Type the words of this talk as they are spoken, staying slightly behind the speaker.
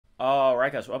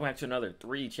Alright guys, welcome back to another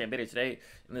 3 champ video. Today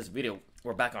in this video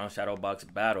we're back on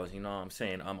Shadowbox battles, you know what I'm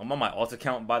saying. I'm on my alt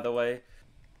account, by the way.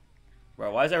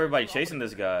 Bro, why is everybody chasing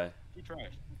this guy? You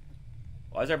trash.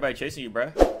 Why is everybody chasing you,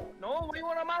 bro? No, what do you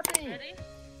want on my team?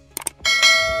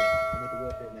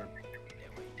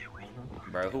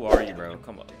 Bro, who are you, bro?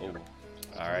 Come on. Oh.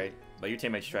 Alright. But your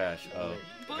teammate's trash. Oh.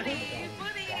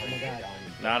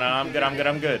 Nah, I'm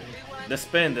good. The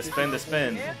spin.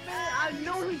 I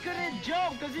knew he couldn't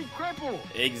jump because he's crippled.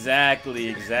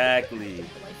 Exactly.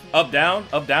 Up, down.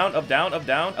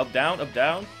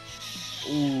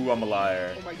 Ooh, I'm a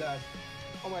liar. Oh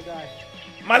my god.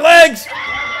 My legs!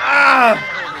 Ah!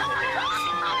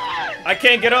 I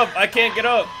can't get up.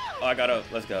 Oh, I got up.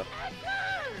 Let's go.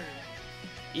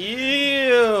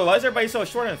 Ew! Why is everybody so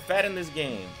short and fat in this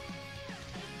game?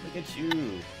 Look at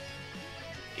you.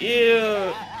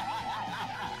 Ew!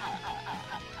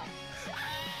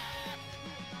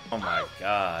 Oh my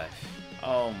gosh.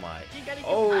 Oh my.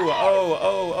 Oh.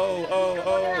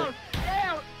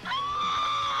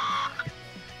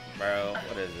 Bro,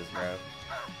 what is this, bro?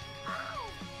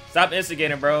 Stop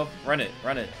instigating, bro. Run it.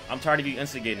 I'm tired of you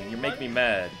instigating. You're making me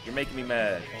mad. I'm gonna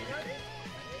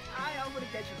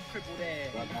get you crippled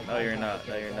ass. No, you're not.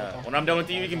 When I'm done with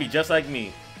you, you can be just like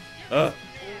me.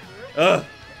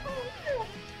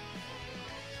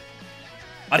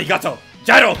 Arigato.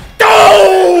 Gyro.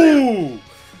 No!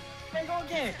 Hey, go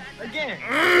again.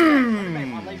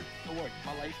 My legs still work.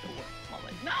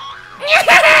 No!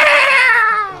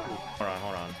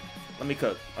 Hold on. Let me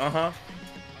cook.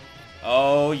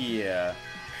 Oh, yeah.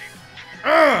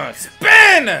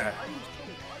 Spin! No.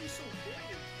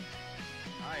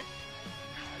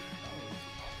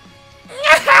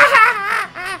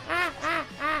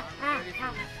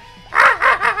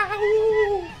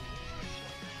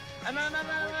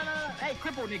 Hey,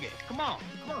 cripple nigga. Come on.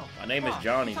 My name is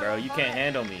Johnny, bro. You can't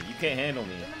handle me.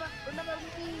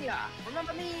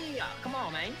 Remember me. Come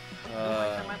on, man.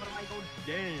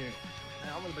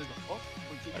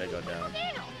 Why'd I go down?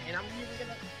 And I'm really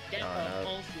gonna get No.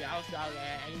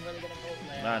 ain't really gonna go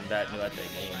left. Not that new at that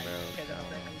game, bro. Because I'm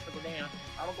gonna go down.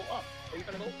 I'm gonna go up. Where you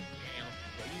gonna go? Down.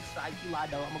 You lied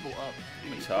though. I'm gonna go up.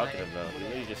 What are you talking about? You're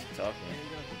really just talking.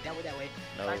 That way.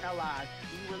 No. Like I lied.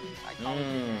 You really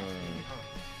psychology.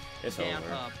 It's Down,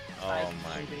 over. up. Oh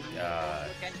my god.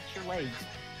 Look at your legs.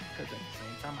 Because at the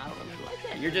same time, I don't really like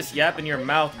that. You're just yapping your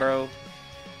mouth, bro.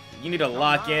 You need to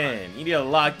lock in. You need to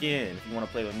lock in if you want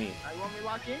to play with me. You want me to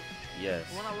lock in? Yes.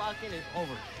 When I lock in, it's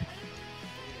over.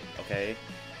 Okay.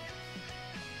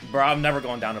 Bro, I'm never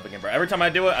going down up again, bro. Every time I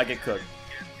do it, I get cooked.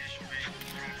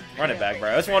 Run it back,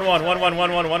 bro. It's 1-1.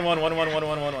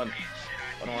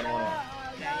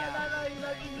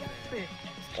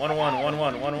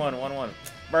 1-1.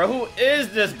 Bro, who is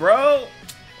this, bro?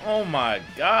 Oh my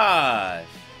gosh.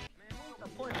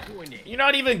 You're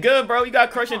not even good, bro. You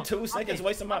got crushed in 2 seconds.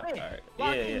 Wasting my. Alright.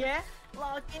 Yeah.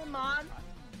 Lock in, man.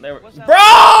 There. Bro!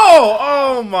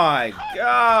 Oh my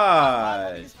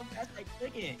gosh.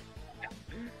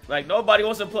 Like, nobody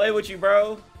wants to play with you,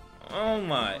 bro. Oh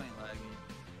my.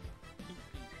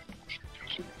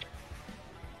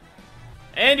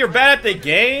 And you're bad at the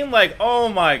game? Like, oh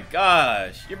my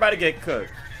gosh. You're about to get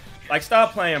cooked. Like,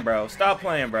 stop playing, bro.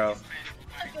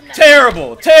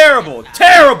 Terrible.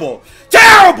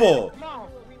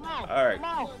 Alright.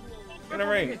 In the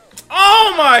ring.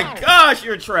 Oh my gosh,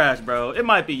 you're trash, bro. It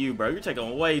might be you, bro. You're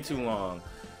taking way too long.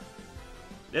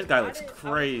 This guy looks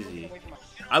crazy.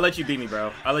 I let you beat me,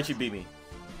 bro.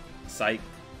 Psych.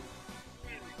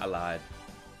 I lied.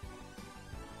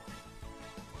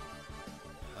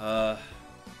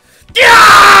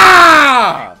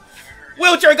 Yeah!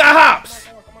 Wheelchair got hops!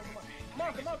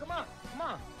 Come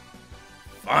on.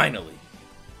 Finally.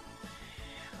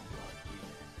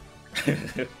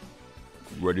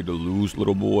 Ready to lose,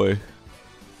 little boy?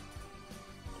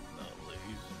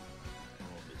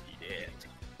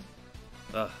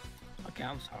 Okay,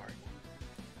 I'm sorry.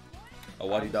 Oh,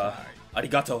 wadida.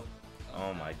 Arigato.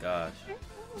 Oh my gosh.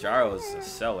 Gyro's a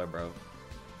seller, bro.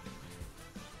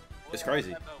 It's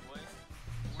crazy.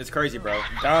 Bro.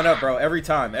 Down up, bro. Every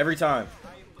time.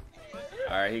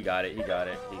 Alright, he got it.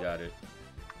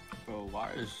 Bro,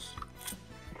 why is...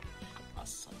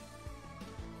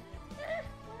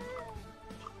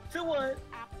 To what?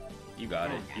 You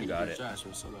got it. I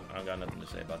don't got nothing to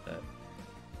say about that.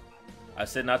 I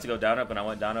said not to go down up, and I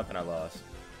went down up, and I lost.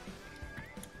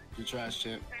 You trash,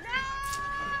 champ.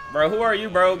 Bro, who are you,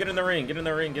 bro? Get in the ring. Come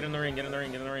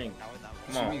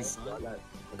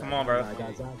on, bro.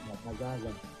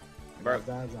 Bro,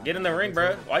 get in the ring,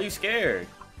 bro. Why are you scared?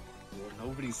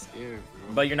 Nobody's scared,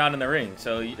 bro. But you're not in the ring,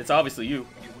 so it's obviously you.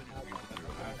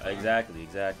 Exactly,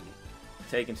 exactly.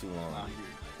 Taking too long.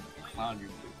 Clown you.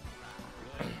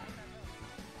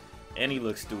 And he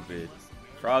looks stupid.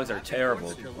 Frogs are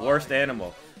terrible. Worst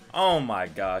animal. Oh my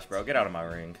gosh, bro. Get out of my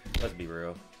ring. Let's be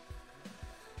real.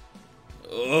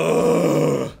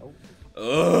 Ugh.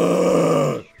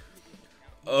 Ugh.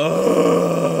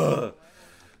 Ugh.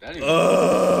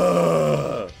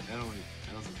 Ugh.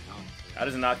 How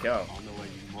does it not count? I don't know what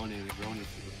you moaning and groaning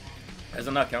for. How does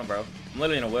it not count, bro? I'm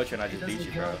literally in a wheelchair and I just It beat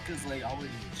doesn't you, bro. count because like I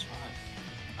wasn't even trying.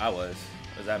 I was.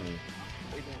 What does that mean?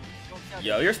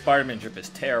 Yo, your Spider-Man drip is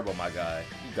terrible, my guy.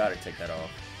 You gotta take that off.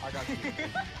 I got you.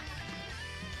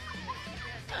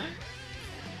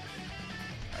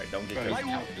 Alright, don't get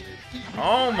crazy.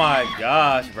 Oh my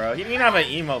gosh, bro. He didn't even have an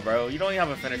emo, bro. You don't even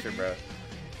have a finisher, bro.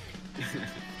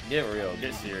 Get real.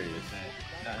 Get serious.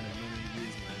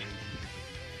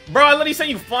 Bro, I literally sent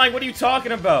you flying. What are you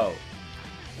talking about?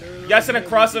 You got sent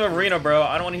across the arena, bro.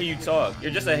 I don't want to hear you talk.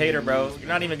 You're just a hater, bro. You're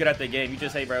not even good at the game. You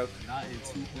just hate, bro. Not in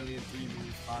 2 million, 3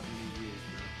 million, 5 million years,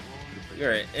 bro.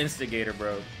 You're an instigator,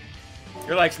 bro.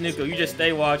 You're like Snooko. You just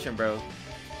stay watching, bro.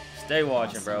 Stay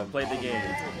watching, bro. Play the game.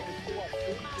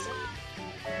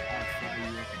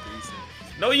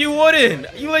 No, you wouldn't.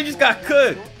 You literally just got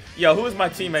cooked. Yo, who is my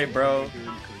teammate, bro?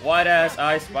 White ass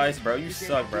Ice Spice, bro. You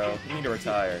suck, bro. You need to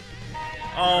retire.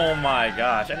 Oh my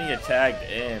gosh. I need to get tagged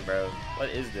in, bro. What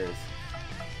is this?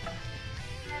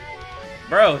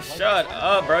 Bro, shut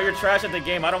up, bro. You're trash at the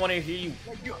game. I don't want to hear you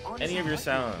any of your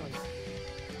sounds.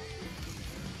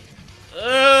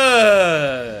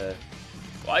 Ugh.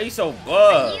 Why are you so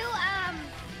buff?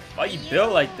 Why you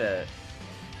built like that?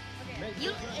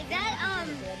 Is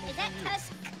that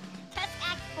Tusk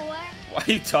Act 4? Why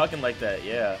are you talking like that?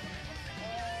 Yeah.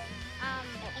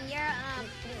 And you're,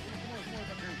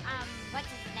 what's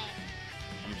his name?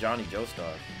 I'm Johnny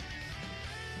Joestar.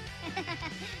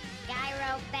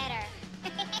 Gyro better.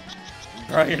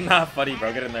 Bro, you're not funny,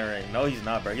 bro. Get in the ring. No, he's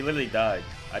not, bro. He literally died.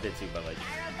 I did too, but like,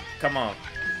 come on.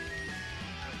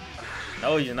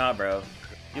 No, he's not, bro.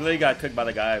 You literally got cooked by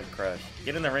the guy I've crushed.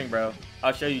 Get in the ring, bro.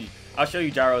 I'll show you. I'll show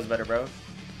you Gyro's better, bro.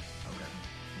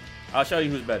 I'll show you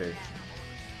who's better.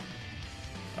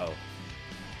 Oh.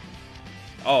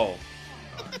 Oh.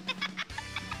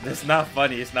 It's not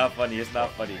funny. It's not funny. It's not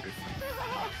funny.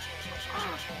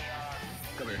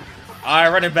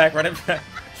 Alright, run it back. Run it back.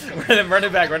 Run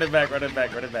it back. Run it back. Run it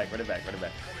back. Run it back. Run it back. Run it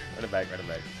back. Run it back. Run it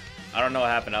back. I don't know what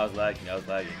happened. I was lagging. I was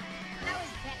lagging.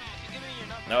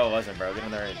 No, it wasn't, bro. Get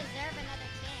in the ring.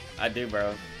 I do,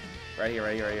 bro. Right here,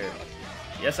 right here, right here.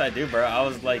 Yes, I do, bro. I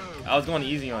was going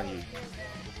easy on you.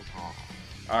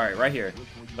 Alright, right here.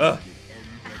 Ugh.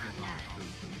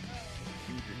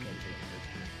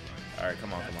 Alright,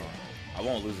 come on, come on. I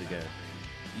won't lose again.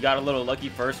 You got a little lucky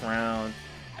first round.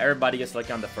 Everybody gets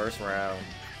lucky on the first round.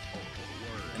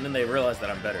 And then they realize that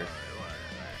I'm better.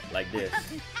 Like this.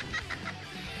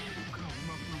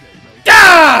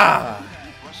 Ah!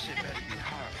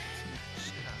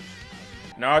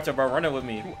 Naruto, bro, run it with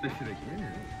me.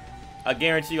 I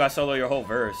guarantee you I solo your whole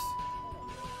verse.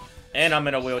 And I'm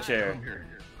in a wheelchair.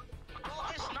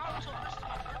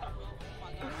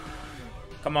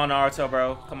 Come on, Naruto,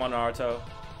 bro. Come on, Naruto.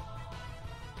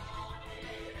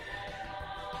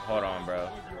 Hold on, bro.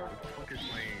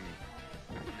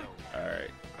 Alright.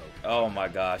 Oh my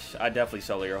gosh. I definitely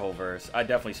solo your whole verse. I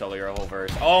definitely solo your whole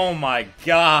verse. Oh my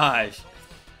gosh.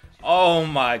 Oh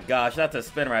my gosh. That's a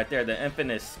spin right there. The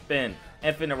infinite spin.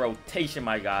 Infinite rotation,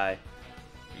 my guy.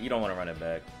 You don't want to run it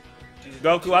back.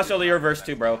 Goku, I solo your verse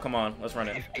too, bro. Come on. Let's run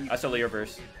it. I solo your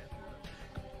verse.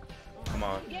 Come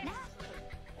on.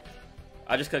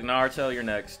 I just cooked Naruto. You're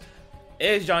next.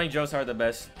 Is Johnny Joestar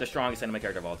the strongest anime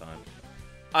character of all time?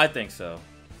 I think so.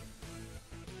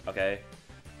 Okay.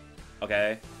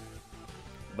 Okay.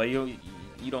 But you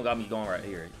don't got me going right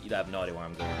here. You have no idea where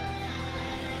I'm going.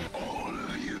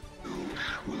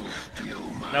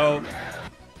 No.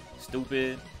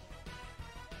 Stupid.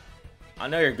 I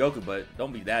know you're Goku, but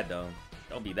don't be that dumb.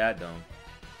 Don't be that dumb.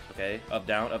 Okay. Up,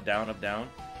 down, up, down, up, down.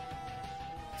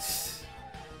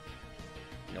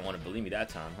 You don't want to believe me that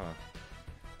time,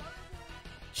 huh?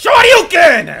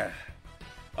 Shoryuken!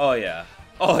 Oh, yeah.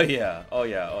 Oh, yeah. Oh,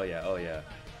 yeah. Oh, yeah. Oh, yeah.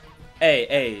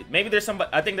 Hey, maybe there's somebody.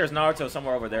 I think there's Naruto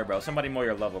somewhere over there, bro. Somebody more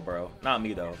your level, bro. Not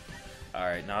me, though.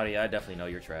 Alright, Naudi, I definitely know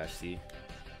you're trash, see?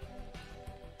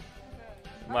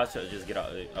 You might as well just get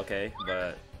off. Okay,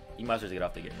 but you might as well just get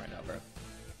off the game right now, bro.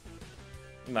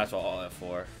 You might as well all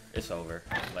F4. It's over.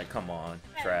 Like, come on.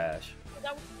 Trash.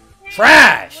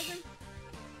 Trash!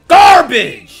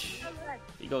 Garbage!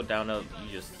 You go down up, you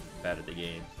just bad at the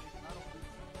game.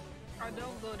 Or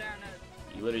don't go down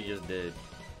You literally just did.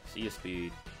 See your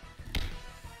speed.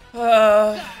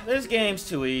 This game's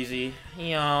too easy.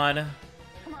 Yawn.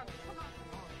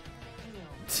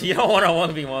 You don't want to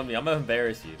 1v1 me. I'm gonna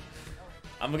embarrass you.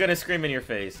 I'm gonna scream in your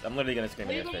face. I'm literally gonna scream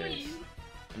in your face.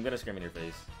 I'm gonna scream in your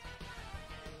face.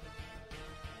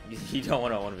 You don't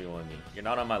want to 1v1 me. You're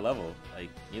not on my level. Like,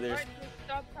 neither. Alright, just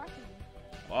stop talking.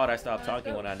 Why would I stop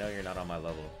talking when I know you're not on my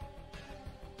level?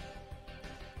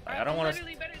 Like, I don't want to. I'm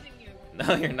literally better than you.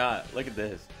 No, you're not. Look at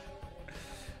this.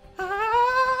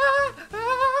 Oh.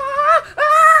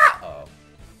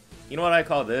 You know what I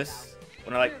call this?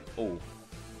 When I like, oh.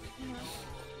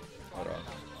 Hold on.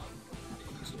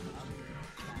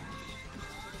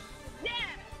 Yeah,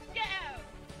 get out.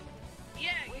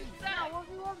 Yeah, you suck.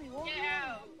 Get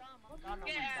out.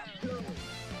 Get out.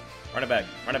 Run it back.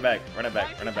 Run it back. Run it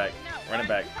back. Run it back. Run it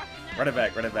back. Run it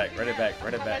back. Run it back. Run it back.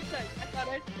 Run it back.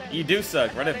 You do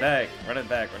suck. Run it back. Run it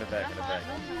back. Run it back. Run it back.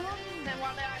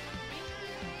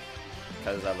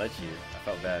 Because I let you. I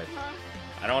felt bad.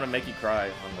 I don't want to make you cry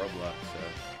on Roblox, so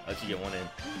I'll let you get one in.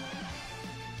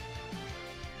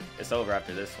 It's over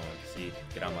after this one. See,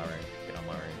 get on my ring. Get on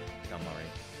my ring. Get on my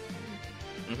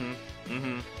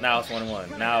ring. Now it's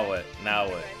 1-1. Now what? Now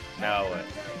what? Now what?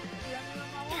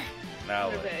 Now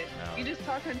what? Now You just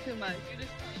talking too much. You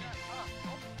just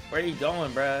Where are you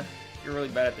going, bruh? You're really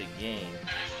bad at the game.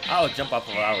 I would jump off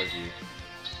if I was you.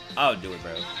 I would do it,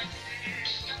 bro.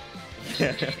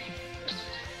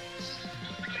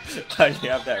 How do you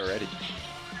have that ready?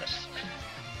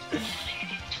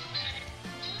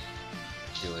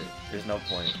 Do it. There's no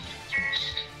point.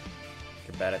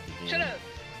 You're bad at the game. shut up.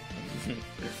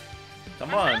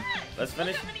 Come on. Let's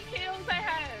finish. Look how many kills I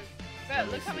have. Let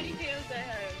me Look how many see. kills I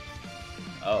have.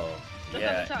 Oh. Look Yeah.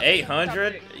 on the top.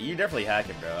 800? Top You definitely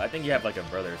hacking, bro. I think you have like a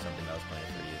brother or something that was playing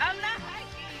for you. I'm not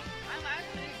hacking. I'm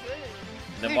actually good.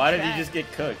 Then why did you just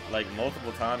get cooked like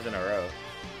multiple times in a row?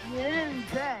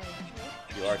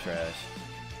 You are trash.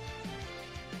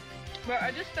 But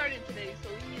I just started today, so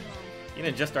leave me alone. You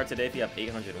didn't just start today if you have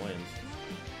 800 wins.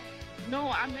 No,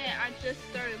 I meant I just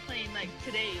started playing like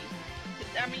today.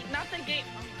 I mean, not the game.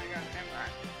 Oh my god, never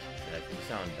mind. Yeah, you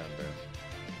sound dumb, bro.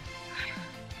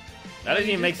 That doesn't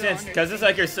even make sense, because this is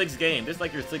like your 6th game. This is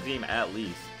like your 6th game at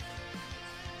least.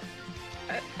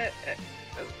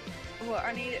 Well,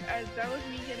 I need. That was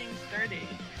me getting started.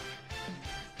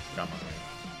 Get on my ring.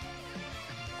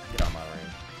 Get on my ring.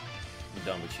 I'm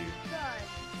done with you.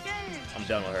 I'm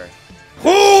done with her.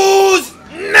 Who's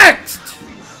next?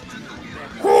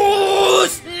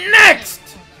 Who's next?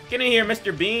 Get in here,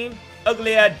 Mr. Bean.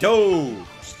 Ugly ass dude.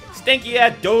 Stinky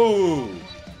ass dude.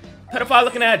 Pedophile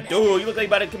looking at dude. You look like you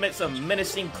about to commit some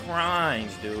menacing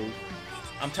crimes, dude.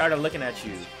 I'm tired of looking at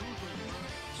you.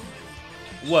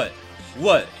 What?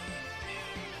 What?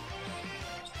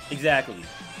 Exactly.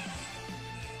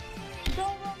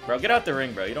 Bro, get out the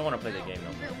ring, bro. You don't want to play the game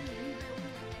no more.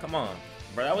 Come on.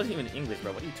 Bro, that wasn't even English,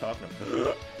 bro. What are you talking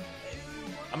about?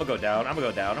 I'm gonna go down. I'm gonna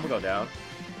go down. I'm gonna go down.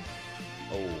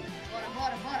 Oh.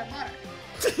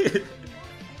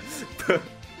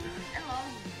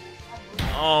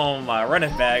 Oh my. Run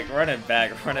it back. Run it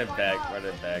back. Run it back. Run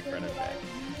it back. Run it back.